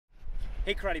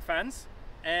Hey karate fans,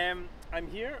 I'm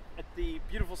here at the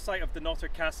beautiful site of the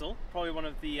Notter Castle, probably one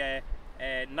of the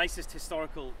nicest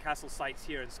historical castle sites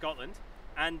here in Scotland,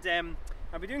 and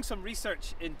I've been doing some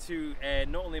research into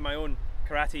not only my own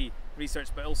karate research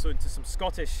but also into some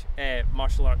Scottish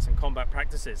martial arts and combat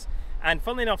practices. And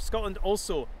funnily enough, Scotland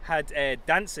also had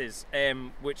dances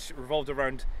which revolved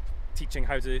around teaching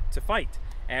how to fight.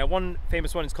 One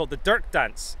famous one is called the dirk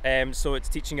dance, so it's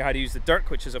teaching you how to use the dirk,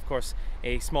 which is of course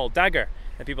a small dagger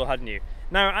that people hadn't knew.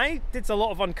 Now I did a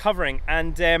lot of uncovering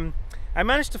and I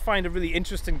managed to find a really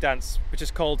interesting dance which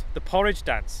is called the Porridge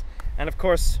Dance. And of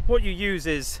course what you use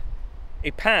is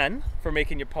a pan for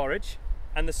making your porridge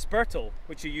and the spurtle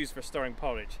which you use for stirring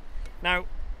porridge. Now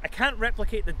I can't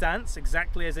replicate the dance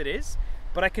exactly as it is,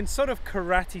 but I can sort of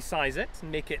karate-size it and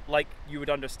make it like you would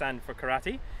understand for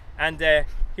karate. And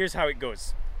here's how it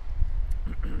goes.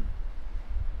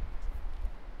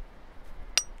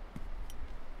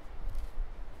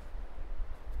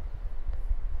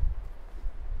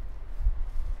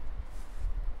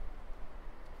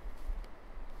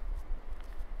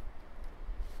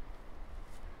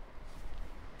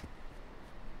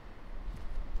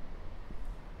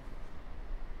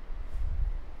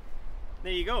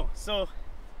 There you go. So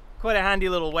quite a handy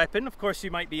little weapon. Of course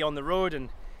you might be on the road and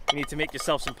you need to make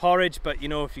yourself some porridge, but you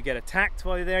know, if you get attacked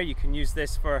while you're there, you can use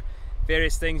this for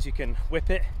various things. You can whip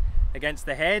it against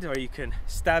the head, or you can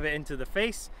stab it into the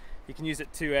face. You can use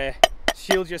it to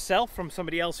shield yourself from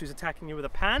somebody else who's attacking you with a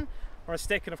pan or a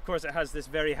stick, and of course it has this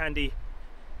very handy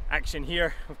action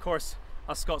here. Of course,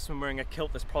 us Scotsmen wearing a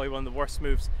kilt is probably one of the worst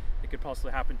moves that could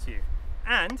possibly happen to you.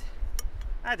 And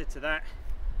added to that,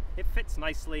 it fits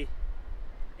nicely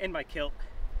in my kilt,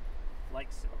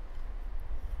 like so.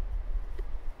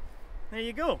 There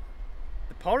you go,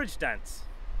 the Porridge Dance.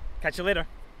 Catch you later.